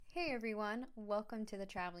Hey everyone, welcome to the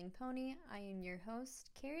Traveling Pony. I am your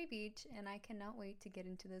host, Carrie Beach, and I cannot wait to get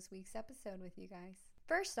into this week's episode with you guys.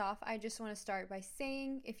 First off, I just want to start by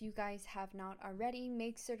saying if you guys have not already,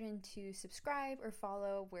 make certain to subscribe or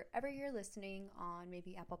follow wherever you're listening on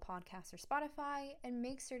maybe Apple Podcasts or Spotify, and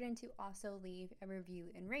make certain to also leave a review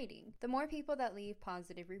and rating. The more people that leave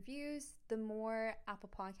positive reviews, the more Apple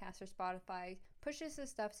Podcasts or Spotify pushes this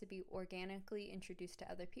stuff to be organically introduced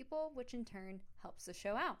to other people, which in turn helps the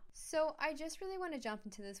show out. So I just really want to jump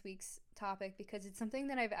into this week's topic because it's something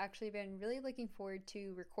that I've actually been really looking forward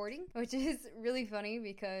to recording, which is really funny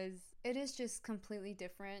because it is just completely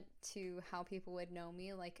different to how people would know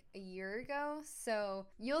me like a year ago. So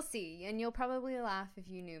you'll see, and you'll probably laugh if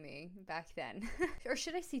you knew me back then. Or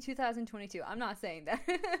should I say 2022? I'm not saying that.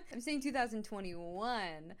 I'm saying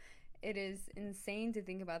 2021. It is insane to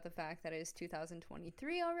think about the fact that it is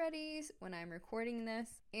 2023 already when I'm recording this.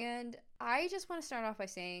 And I just want to start off by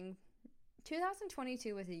saying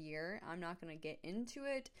 2022 was a year. I'm not going to get into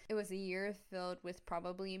it. It was a year filled with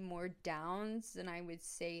probably more downs than I would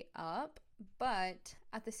say up. But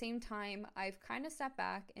at the same time, I've kind of stepped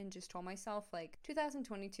back and just told myself, like,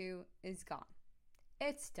 2022 is gone.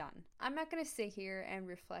 It's done. I'm not going to sit here and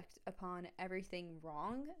reflect upon everything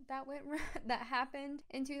wrong that happened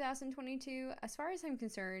in 2022. As far as I'm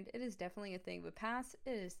concerned, it is definitely a thing of the past.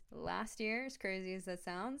 It is last year, as crazy as that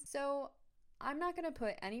sounds. So I'm not going to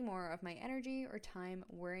put any more of my energy or time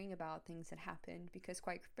worrying about things that happened because,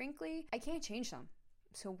 quite frankly, I can't change them.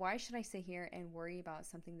 So why should I sit here and worry about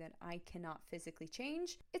something that I cannot physically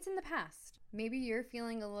change? It's in the past. Maybe you're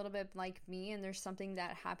feeling a little bit like me and there's something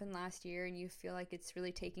that happened last year and you feel like it's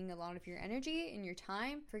really taking a lot of your energy and your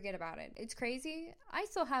time. Forget about it. It's crazy. I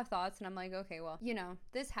still have thoughts and I'm like, okay, well,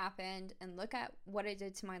 this happened and look at what it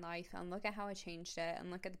did to my life and look at how I changed it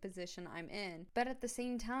and look at the position I'm in. But at the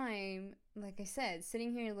same time, like I said,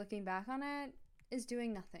 sitting here looking back on it is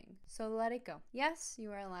doing nothing. So let it go. Yes,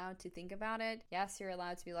 you are allowed to think about it. Yes, you're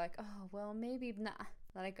allowed to be like, oh, well, maybe nah.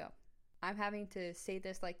 Let it go. I'm having to say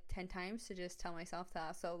this like 10 times to just tell myself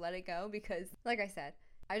that. So let it go because, like I said,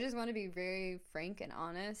 I just want to be very frank and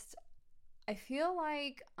honest. I feel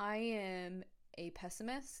like I am a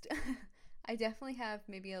pessimist. I definitely have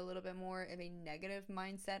maybe a little bit more of a negative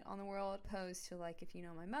mindset on the world opposed to, like, if you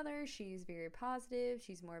know my mother, she's very positive.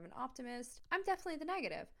 She's more of an optimist. I'm definitely the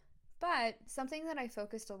negative. But something that I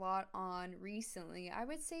focused a lot on recently, I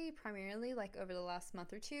would say primarily like over the last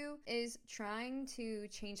month or two, is trying to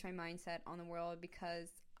change my mindset on the world because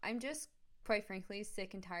I'm just, quite frankly,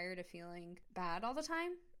 sick and tired of feeling bad all the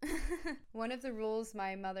time. One of the rules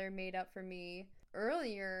my mother made up for me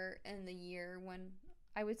earlier in the year, when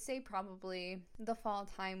I would say probably the fall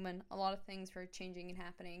time when a lot of things were changing and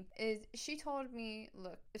happening, is she told me,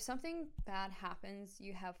 look, if something bad happens,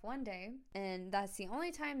 you have one day, and that's the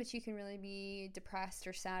only time that you can really be depressed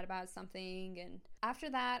or sad about something. And after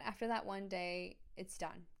that one day, it's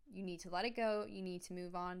done. You need to let it go. You need to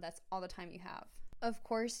move on. That's all the time you have. Of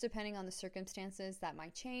course, depending on the circumstances, that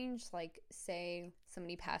might change. Like, say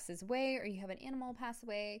somebody passes away or you have an animal pass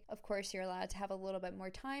away. Of course, you're allowed to have a little bit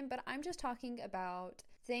more time, but I'm just talking about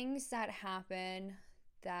things that happen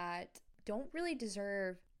that don't really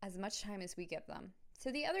deserve as much time as we give them.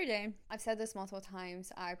 So the other day, I've said this multiple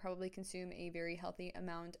times, I probably consume a very healthy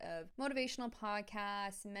amount of motivational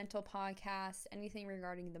podcasts, mental podcasts, anything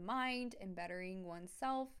regarding the mind and bettering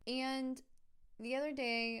oneself. And the other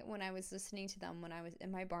day when I was listening to them when I was in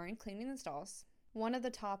my barn cleaning the stalls, one of the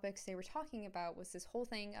topics they were talking about was this whole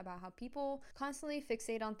thing about how people constantly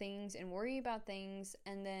fixate on things and worry about things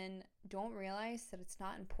and then don't realize that it's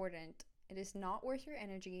not important. It is not worth your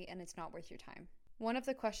energy and it's not worth your time. One of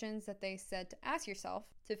the questions that they said to ask yourself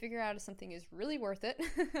to figure out if something is really worth it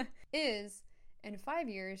is, in 5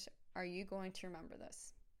 years, are you going to remember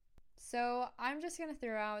this? So I'm just going to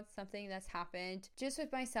throw out something that's happened just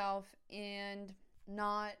with myself and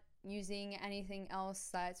not using anything else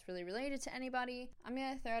that's really related to anybody. I'm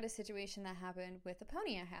going to throw out a situation that happened with a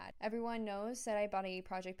pony I had. Everyone knows that I bought a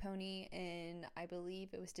project pony in, I believe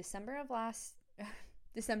it was December of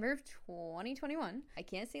 2021. I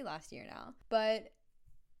can't say last year now, but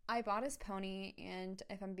I bought this pony, and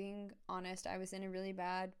if I'm being honest, I was in a really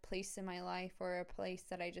bad place in my life, or a place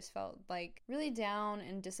that I just felt like really down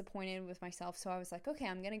and disappointed with myself. So I was like, okay,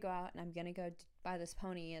 I'm going to go out and I'm going to go buy this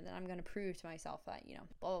pony, and then I'm going to prove to myself that,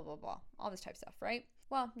 blah, blah, blah, blah, all this type of stuff, right?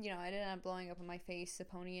 Well, it ended up blowing up in my face. The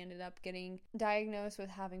pony ended up getting diagnosed with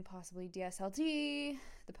having possibly DSLD.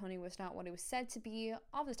 The pony was not what it was said to be,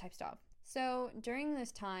 all this type of stuff. So during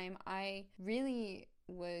this time, I really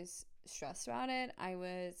was stressed about it. I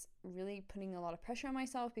was really putting a lot of pressure on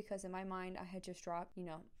myself because in my mind I had just dropped,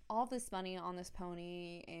 all this money on this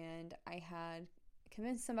pony, and I had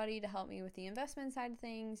convinced somebody to help me with the investment side of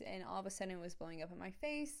things, and all of a sudden it was blowing up in my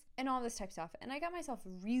face and all this type of stuff. And I got myself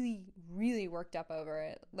really, really worked up over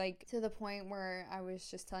it, like to the point where I was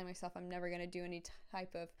just telling myself I'm never going to do any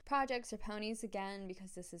type of projects or ponies again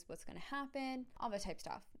because this is what's going to happen, all that type of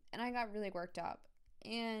stuff. And I got really worked up.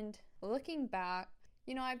 And looking back,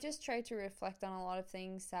 I've just tried to reflect on a lot of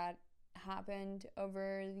things that happened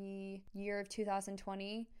over the year of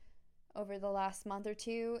 2020, over the last month or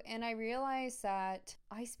two, and I realized that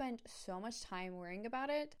I spent so much time worrying about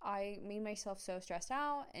it. I made myself so stressed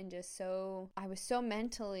out and I was so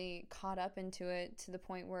mentally caught up into it to the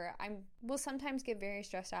point where I will sometimes get very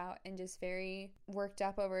stressed out and just very worked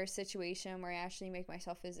up over a situation where I actually make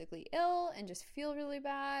myself physically ill and just feel really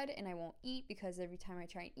bad, and I won't eat because every time I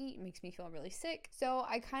try and eat, it makes me feel really sick. So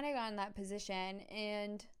I kind of got in that position,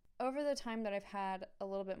 and over the time that I've had a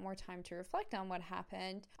little bit more time to reflect on what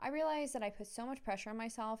happened, I realized that I put so much pressure on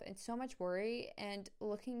myself and so much worry. And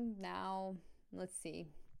looking now, let's see,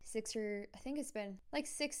 I think it's been like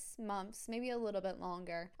 6 months, maybe a little bit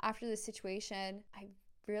longer after this situation,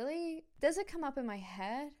 does it come up in my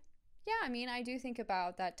head? Yeah, I do think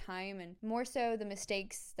about that time and more so the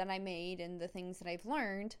mistakes that I made and the things that I've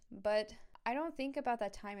learned, but I don't think about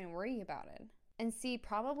that time and worry about it. And see,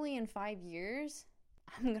 probably in 5 years,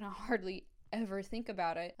 I'm going to hardly ever think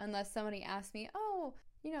about it unless somebody asks me,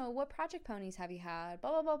 what project ponies have you had?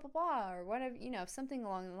 Blah, blah, blah, blah, blah, or whatever, something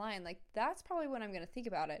along the line. Like, that's probably when I'm going to think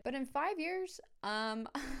about it. But in 5 years, I'm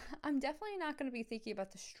definitely not going to be thinking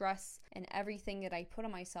about the stress and everything that I put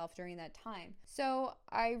on myself during that time. So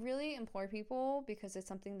I really implore people, because it's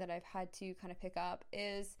something that I've had to kind of pick up,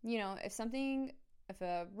 is, if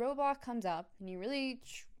a roadblock comes up and you're really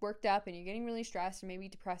worked up and you're getting really stressed or maybe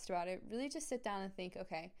depressed about it, really just sit down and think,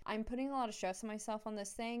 okay, I'm putting a lot of stress on myself on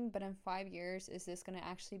this thing, but in 5 years, is this going to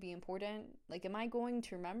actually be important? Like, am I going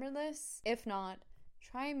to remember this? If not,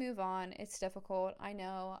 try and move on. It's difficult. I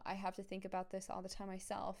know I have to think about this all the time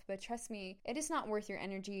myself, but trust me, it is not worth your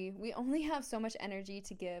energy. We only have so much energy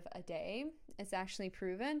to give a day. It's actually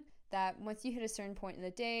proven that once you hit a certain point in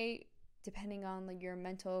the day, depending on your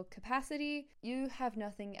mental capacity, you have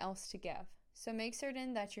nothing else to give. So make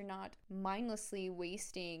certain that you're not mindlessly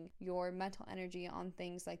wasting your mental energy on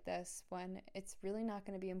things like this when it's really not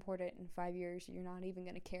going to be important in 5 years. You're not even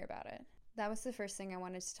going to care about it. That was the first thing I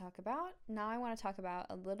wanted to talk about. Now I want to talk about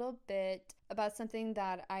a little bit about something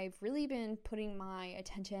that I've really been putting my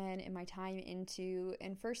attention and my time into.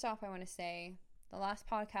 And first off, I want to say, the last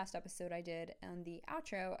podcast episode I did and the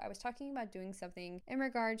outro, I was talking about doing something in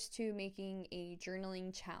regards to making a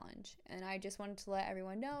journaling challenge. And I just wanted to let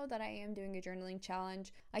everyone know that I am doing a journaling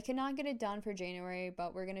challenge. I cannot get it done for January,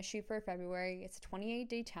 but we're going to shoot for February. It's a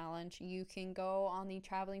 28-day challenge. You can go on the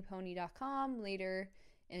travelingpony.com later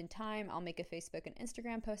in time. I'll make a Facebook and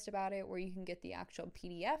Instagram post about it where you can get the actual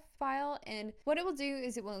PDF file. And what it will do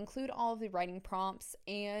is it will include all of the writing prompts.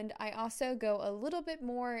 And I also go a little bit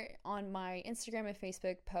more on my Instagram and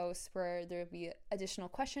Facebook posts where there will be additional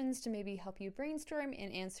questions to maybe help you brainstorm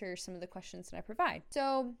and answer some of the questions that I provide.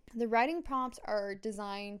 So the writing prompts are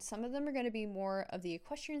designed, some of them are going to be more of the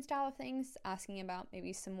equestrian style of things, asking about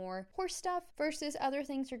maybe some more horse stuff, versus other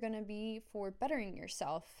things are going to be for bettering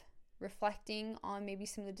yourself, reflecting on maybe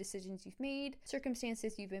some of the decisions you've made,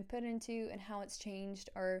 circumstances you've been put into, and how it's changed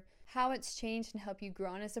and help you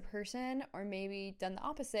grow on as a person, or maybe done the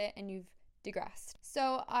opposite and you've digressed.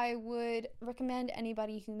 So I would recommend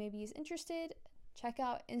anybody who maybe is interested, check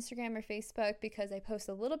out Instagram or Facebook, because I post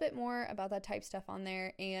a little bit more about that type stuff on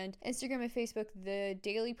there. And Instagram and Facebook, the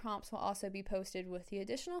daily prompts will also be posted with the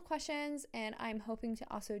additional questions, and I'm hoping to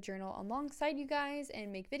also journal alongside you guys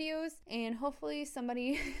and make videos, and hopefully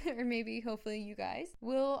somebody or maybe hopefully you guys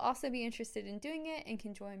will also be interested in doing it and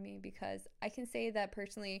can join me, because I can say that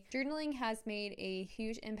personally journaling has made a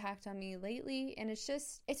huge impact on me lately. And it's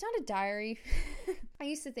not a diary. I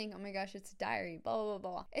used to think, oh my gosh, it's a diary, blah blah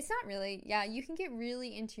blah. It's not really. Yeah, you can get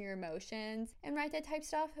really into your emotions and write that type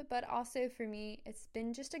stuff, but also for me, it's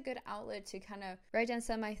been just a good outlet to kind of write down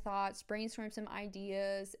some of my thoughts, brainstorm some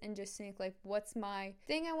ideas, and just think like, what's my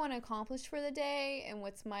thing I want to accomplish for the day, and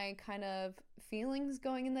what's my kind of feelings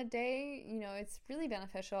going in the day. It's really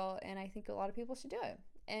beneficial, and I think a lot of people should do it.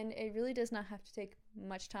 And it really does not have to take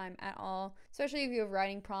much time at all, especially if you have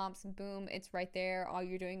writing prompts. Boom, it's right there. All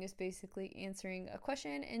you're doing is basically answering a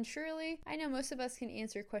question. And surely, I know most of us can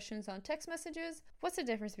answer questions on text messages. What's the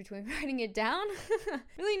difference between writing it down?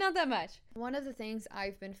 Really not that much. One of the things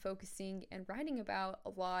I've been focusing and writing about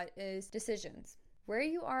a lot is decisions. where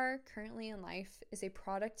you are currently in life is a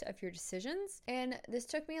product of your decisions. And this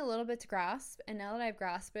took me a little bit to grasp. And now that I've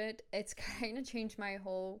grasped it, it's kind of changed my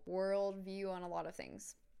whole world view on a lot of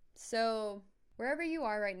things. So wherever you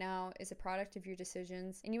are right now is a product of your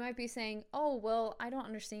decisions. And you might be saying, oh, well, I don't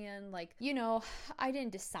understand. Like, I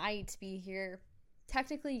didn't decide to be here.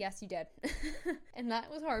 Technically, yes, you did. And that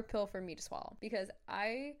was a hard pill for me to swallow because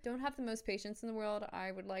I don't have the most patience in the world.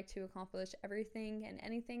 I would like to accomplish everything and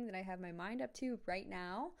anything that I have my mind up to right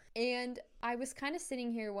now. And I was kind of sitting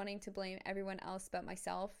here wanting to blame everyone else but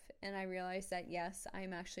myself. And I realized that, yes,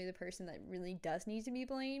 I'm actually the person that really does need to be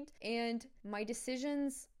blamed. And my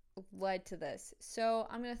decisions led to this. So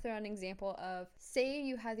I'm going to throw an example of, say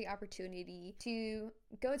you had the opportunity to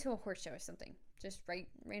go to a horse show or something. Just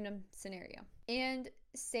random scenario. And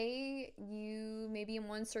say you maybe in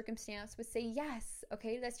one circumstance would say yes,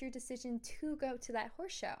 okay, that's your decision to go to that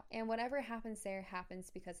horse show. And whatever happens there happens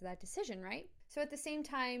because of that decision, right? So at the same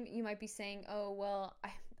time, you might be saying, oh, well,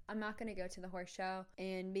 I'm not going to go to the horse show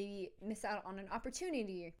and maybe miss out on an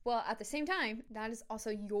opportunity. Well, at the same time, that is also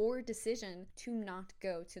your decision to not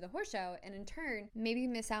go to the horse show and in turn, maybe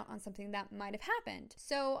miss out on something that might have happened.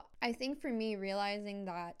 So I think for me, realizing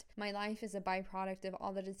that my life is a byproduct of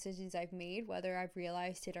all the decisions I've made, whether I've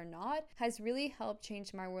realized it or not, has really helped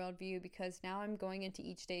change my worldview because now I'm going into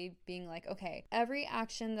each day being like, okay, every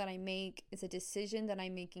action that I make is a decision that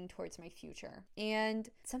I'm making towards my future. And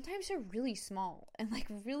sometimes they're really small and like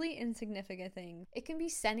really insignificant thing. It can be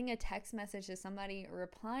sending a text message to somebody or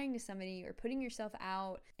replying to somebody or putting yourself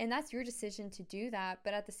out, and that's your decision to do that.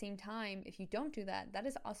 But at the same time, if you don't do that, that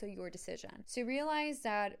is also your decision. So realize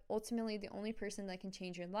that ultimately the only person that can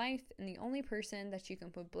change your life and the only person that you can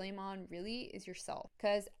put blame on really is yourself,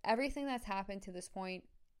 because everything that's happened to this point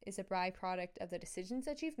is a byproduct of the decisions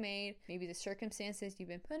that you've made, maybe the circumstances you've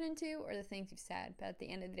been put into, or the things you've said. But at the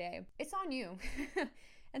end of the day, it's on you.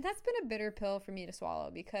 And that's been a bitter pill for me to swallow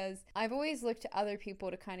because I've always looked to other people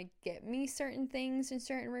to kind of get me certain things in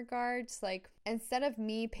certain regards. Like, instead of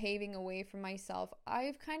me paving a way for myself,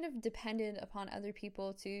 I've kind of depended upon other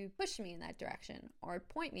people to push me in that direction or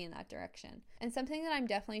point me in that direction. And something that I'm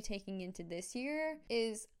definitely taking into this year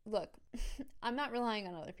is, look, I'm not relying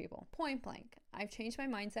on other people. Point blank. I've changed my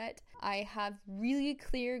mindset. I have really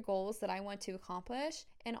clear goals that I want to accomplish.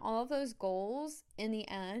 And all of those goals, in the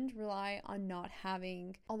end, rely on not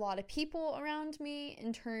having a lot of people around me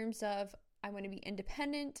in terms of I want to be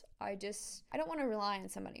independent. I don't want to rely on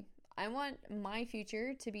somebody. I want my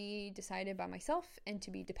future to be decided by myself and to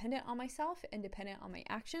be dependent on myself and dependent on my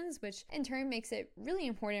actions, which in turn makes it really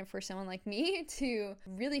important for someone like me to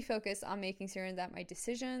really focus on making certain that my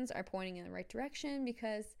decisions are pointing in the right direction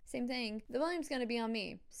because, same thing, the blame's going to be on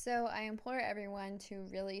me. So I implore everyone to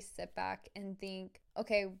really sit back and think,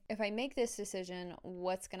 okay, if I make this decision,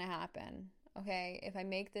 what's going to happen? Okay, if I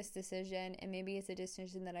make this decision and maybe it's a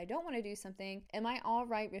decision that I don't want to do something, am I all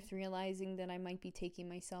right with realizing that I might be taking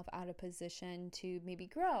myself out of position to maybe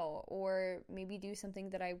grow or maybe do something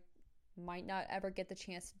that I might not ever get the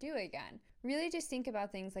chance to do again? Really just think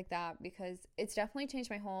about things like that because it's definitely changed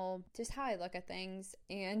my whole, just how I look at things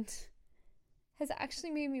and has actually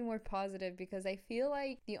made me more positive because I feel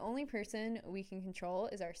like the only person we can control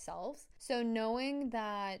is ourselves. So knowing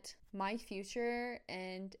that my future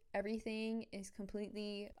and everything is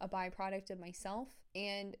completely a byproduct of myself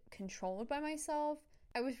and controlled by myself,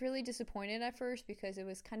 I was really disappointed at first because it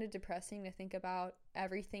was kind of depressing to think about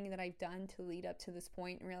everything that I've done to lead up to this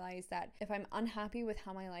point and realize that if I'm unhappy with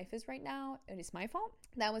how my life is right now, it is my fault.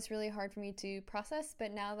 That was really hard for me to process,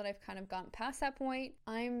 but now that I've kind of gotten past that point,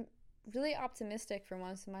 I'm really optimistic for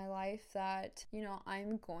once in my life that,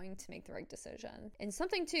 I'm going to make the right decision. And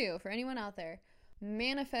something too, for anyone out there,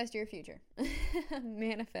 manifest your future.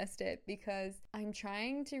 Manifest it, because I'm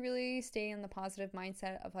trying to really stay in the positive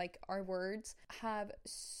mindset of like our words have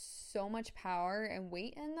so much power and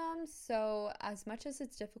weight in them. So as much as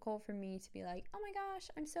it's difficult for me to be like, oh my gosh,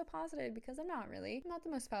 I'm so positive, because I'm not the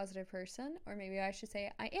most positive person, or maybe I should say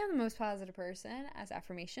I am the most positive person as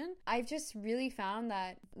affirmation. I've just really found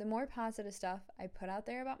that the more positive stuff I put out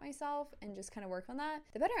there about myself and just kind of work on that,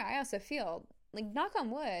 the better I also feel. Like, knock on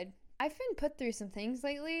wood, I've been put through some things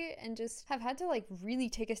lately and just have had to like really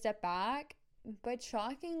take a step back. But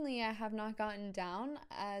shockingly, I have not gotten down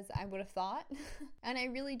as I would have thought. And I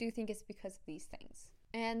really do think it's because of these things.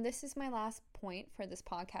 And this is my last point for this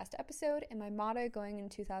podcast episode and my motto going in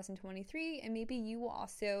 2023. And maybe you will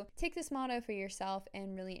also take this motto for yourself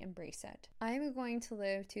and really embrace it. I am going to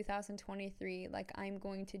live 2023 like I'm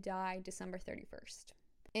going to die December 31st.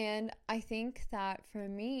 And I think that for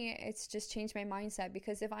me, it's just changed my mindset,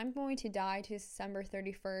 because if I'm going to die to December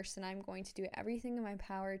 31st and I'm going to do everything in my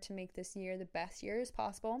power to make this year the best year as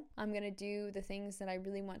possible, I'm going to do the things that I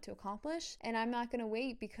really want to accomplish. And I'm not going to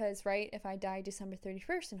wait because, right, if I die December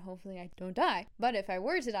 31st, and hopefully I don't die, but if I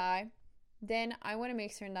were to die, then I want to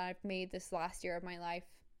make certain that I've made this last year of my life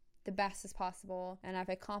the best as possible, and I've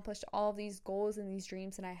accomplished all of these goals and these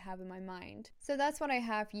dreams that I have in my mind. So that's what I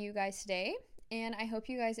have for you guys today, and I hope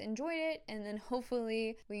you guys enjoyed it, and then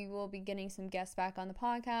hopefully we will be getting some guests back on the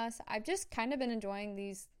podcast. I've just kind of been enjoying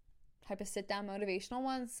these type of sit-down motivational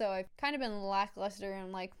ones, so I've kind of been lackluster, and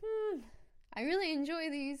I'm like, I really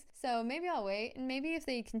enjoy these, so maybe I'll wait, and maybe if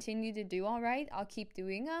they continue to do all right, I'll keep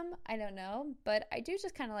doing them. I don't know, but I do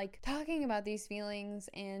just kind of like talking about these feelings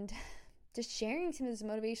and just sharing some of this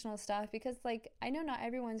motivational stuff, because like I know not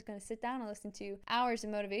everyone's going to sit down and listen to hours of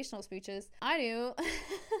motivational speeches. I do.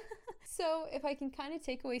 So if I can kind of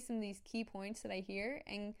take away some of these key points that I hear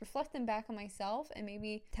and reflect them back on myself and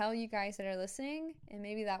maybe tell you guys that are listening, and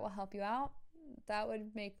maybe that will help you out, that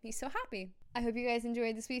would make me so happy. I hope you guys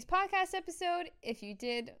enjoyed this week's podcast episode. If you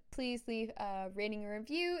did, please leave a rating or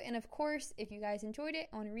review. And of course, if you guys enjoyed it,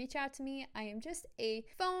 I want to reach out to me. I am just a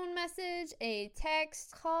phone message, a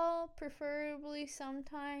text, call, preferably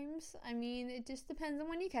sometimes. I mean, it just depends on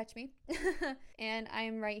when you catch me. And I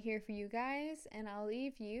am right here for you guys. And I'll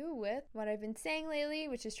leave you with what I've been saying lately,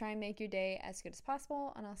 which is try and make your day as good as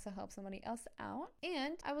possible and also help somebody else out.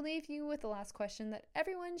 And I will leave you with the last question that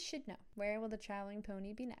everyone should know. Where will the traveling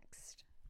pony be next?